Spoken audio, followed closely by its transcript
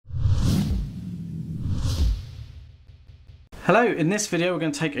Hello, in this video we're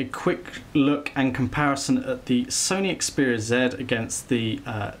going to take a quick look and comparison at the Sony Xperia Z against the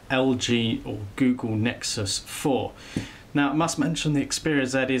LG or Google Nexus 4. Now I must mention the Xperia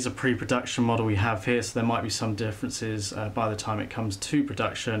Z is a pre-production model we have here, so there might be some differences by the time it comes to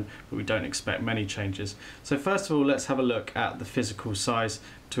production, but we don't expect many changes. So first of all, let's have a look at the physical size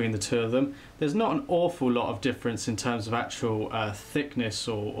between the two of them. There's not an awful lot of difference in terms of actual thickness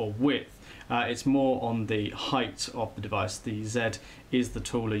or width. It's more on the height of the device. The Z is the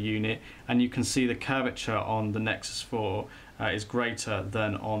taller unit, and you can see the curvature on the Nexus 4 is greater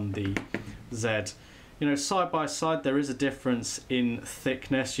than on the Z. You know, side by side there is a difference in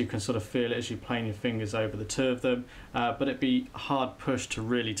thickness. You can sort of feel it as you plane your fingers over the two of them, but it'd be hard push to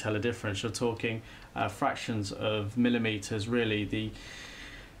really tell a difference. You're talking fractions of millimeters really. The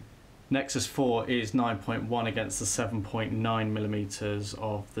Nexus 4 is 9.1 against the 7.9 millimeters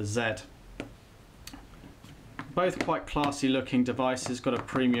of the Z. Both quite classy looking devices, got a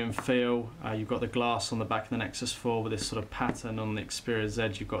premium feel. You've got the glass on the back of the Nexus 4 with this sort of pattern. On the Xperia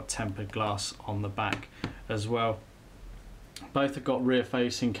Z you've got tempered glass on the back as well. Both have got rear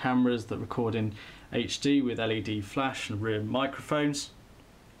facing cameras that record in HD with LED flash and rear microphones.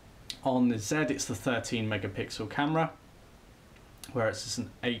 On the Z it's the 13 megapixel camera, whereas it's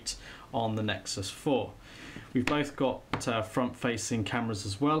an 8 on the Nexus 4. We've both got front-facing cameras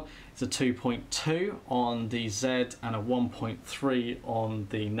as well. It's a 2.2 on the Z and a 1.3 on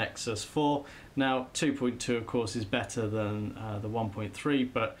the Nexus 4. Now 2.2 of course is better than the 1.3,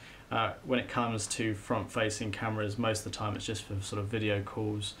 but when it comes to front-facing cameras, most of the time it's just for sort of video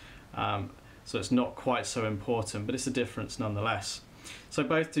calls, so it's not quite so important, but it's a difference nonetheless. So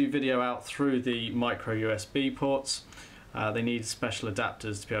both do video out through the micro USB ports. They need special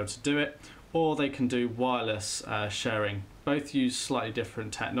adapters to be able to do it, or they can do wireless sharing. Both use slightly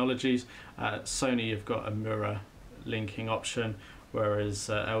different technologies. Sony have got a mirror linking option, whereas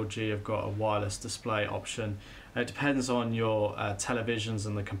LG have got a wireless display option. It depends on your televisions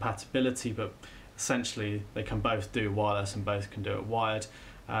and the compatibility, but essentially they can both do wireless and both can do it wired.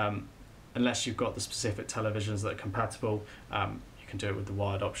 Unless you've got the specific televisions that are compatible, you can do it with the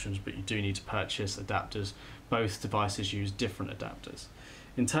wired options, but you do need to purchase adapters. Both devices use different adapters.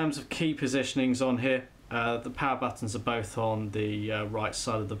 In terms of key positionings on here, the power buttons are both on the right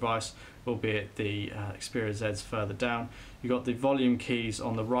side of the device, albeit the Xperia Z's further down. You've got the volume keys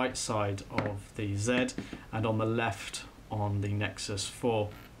on the right side of the Z and on the left on the Nexus 4.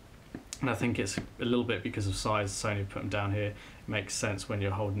 And I think it's a little bit because of size, Sony put them down here. It makes sense when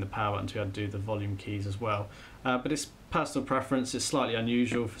you're holding the power button to be able to do the volume keys as well. But it's personal preference. It's slightly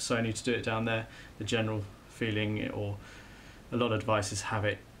unusual for Sony to do it down there. The general feeling, or a lot of devices have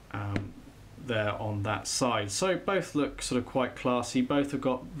it there on that side. So both look sort of quite classy. Both have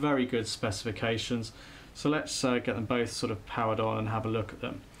got very good specifications. So let's get them both sort of powered on and have a look at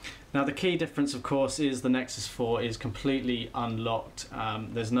them. Now the key difference of course is the Nexus 4 is completely unlocked.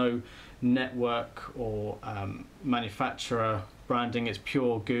 There's no network or manufacturer branding. It's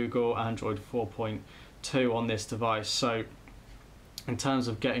pure Google Android 4.2 on this device. So in terms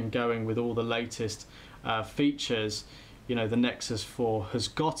of getting going with all the latest features, you know, the Nexus 4 has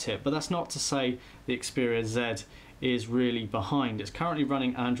got it, but that's not to say the Xperia Z is really behind. It's currently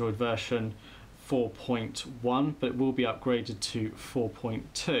running Android version 4.1, but it will be upgraded to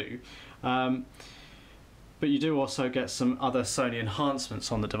 4.2. But you do also get some other Sony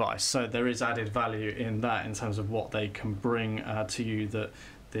enhancements on the device, so there is added value in that in terms of what they can bring to you that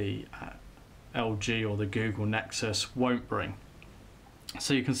the LG or the Google Nexus won't bring.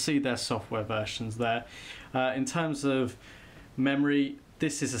 So you can see their software versions there. In terms of memory,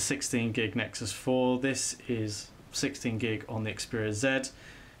 this is a 16 gig Nexus 4. This is 16 gig on the Xperia Z.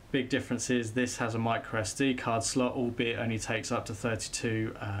 Big difference is this has a micro SD card slot, albeit only takes up to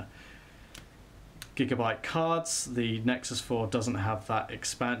 32 gigabyte cards. The Nexus 4 doesn't have that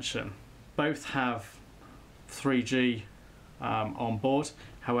expansion. Both have 3G on board.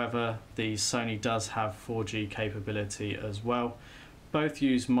 However, the Sony does have 4G capability as well. Both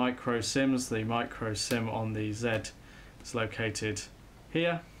use micro SIMs. The micro SIM on the Z is located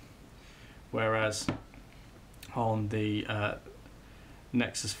here, whereas on the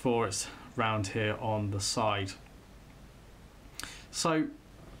Nexus 4 it's round here on the side. So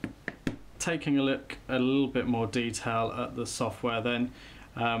taking a look at a little bit more detail at the software then,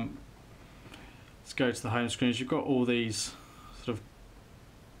 let's go to the home screens. You've got all these sort of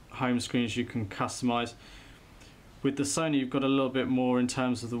home screens you can customize. With the Sony you've got a little bit more in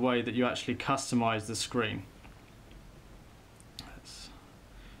terms of the way that you actually customize the screen.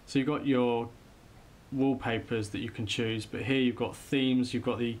 So you've got your wallpapers that you can choose, but here you've got themes, you've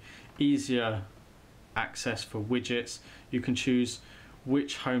got the easier access for widgets. You can choose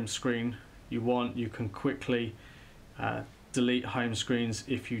which home screen you want. You can quickly delete home screens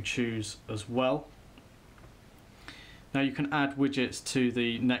if you choose as well. Now you can add widgets to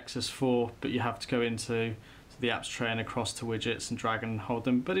the Nexus 4, but you have to go into the apps tray and across to widgets and drag and hold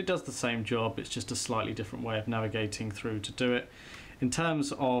them, but it does the same job. It's just a slightly different way of navigating through to do it. In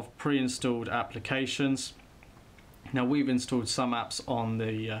terms of pre-installed applications, now we've installed some apps on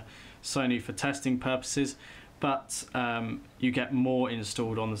the Sony for testing purposes, but you get more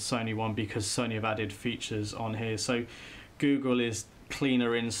installed on the Sony one because Sony have added features on here. So Google is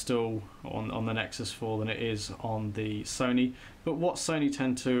cleaner install on the Nexus 4 than it is on the Sony, but what Sony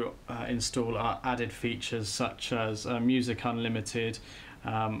tend to install are added features such as Music Unlimited,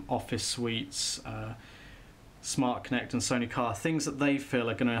 Office Suites, Smart Connect and Sony Car, things that they feel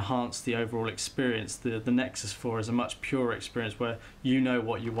are going to enhance the overall experience. The Nexus 4 is a much purer experience where you know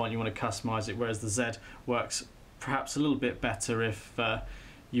what you want to customize it, whereas the Z works perhaps a little bit better if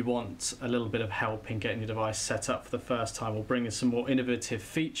you want a little bit of help in getting your device set up for the first time, or bringing some more innovative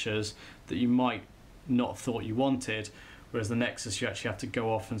features that you might not have thought you wanted, whereas the Nexus you actually have to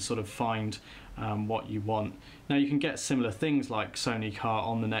go off and sort of find what you want. Now you can get similar things like Sony Car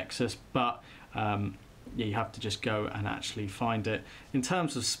on the Nexus, but yeah, you have to just go and actually find it. In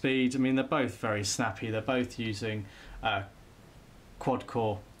terms of speed, I mean, they're both very snappy. They're both using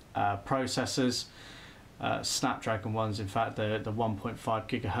quad-core processors. Snapdragon ones, in fact, the 1.5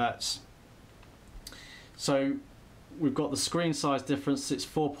 gigahertz. So we've got the screen size difference. It's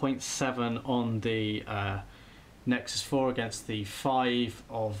 4.7 on the Nexus 4 against the 5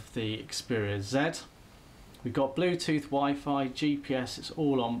 of the Xperia Z. We've got Bluetooth, Wi-Fi, GPS. It's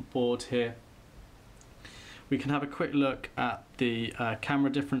all on board here. We can have a quick look at the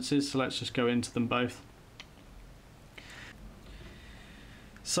camera differences. So let's just go into them both.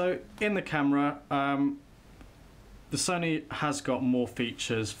 So in the camera, the Sony has got more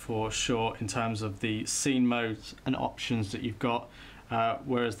features for sure in terms of the scene modes and options that you've got,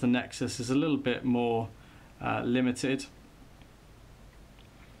 whereas the Nexus is a little bit more limited.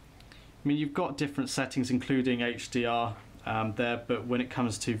 I mean, you've got different settings including HDR there, but when it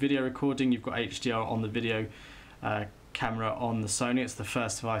comes to video recording, you've got HDR on the video camera on the Sony. It's the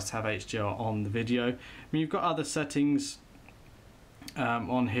first device to have HDR on the video. I mean, you've got other settings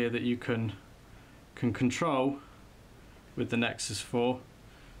on here that you can control with the Nexus 4,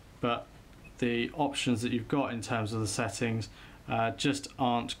 but the options that you've got in terms of the settings just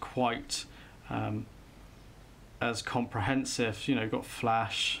aren't quite as comprehensive. You know, you've got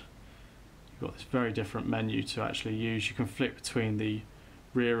flash, you've got this very different menu to actually use. You can flip between the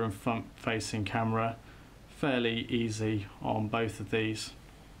rear and front facing camera, fairly easy on both of these.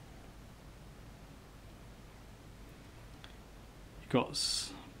 You've got,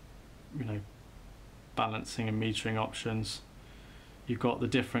 you know, balancing and metering options. You've got the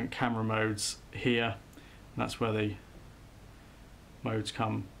different camera modes here, and that's where the modes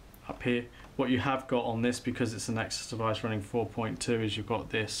come up here. What you have got on this, because it's a Nexus device running 4.2, is you've got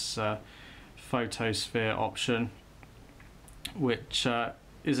this photosphere option, which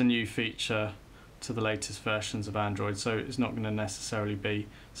is a new feature to the latest versions of Android, so it's not going to necessarily be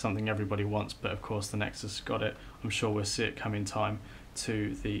something everybody wants, but of course the Nexus got it. I'm sure we'll see it come in time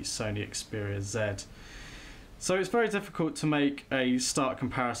to the Sony Xperia Z. So it's very difficult to make a stark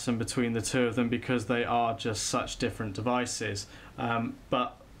comparison between the two of them because they are just such different devices,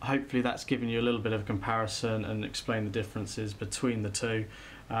 but hopefully that's given you a little bit of a comparison and explain the differences between the two.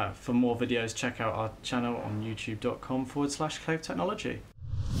 For more videos, check out our channel on youtube.com/Clove Technology.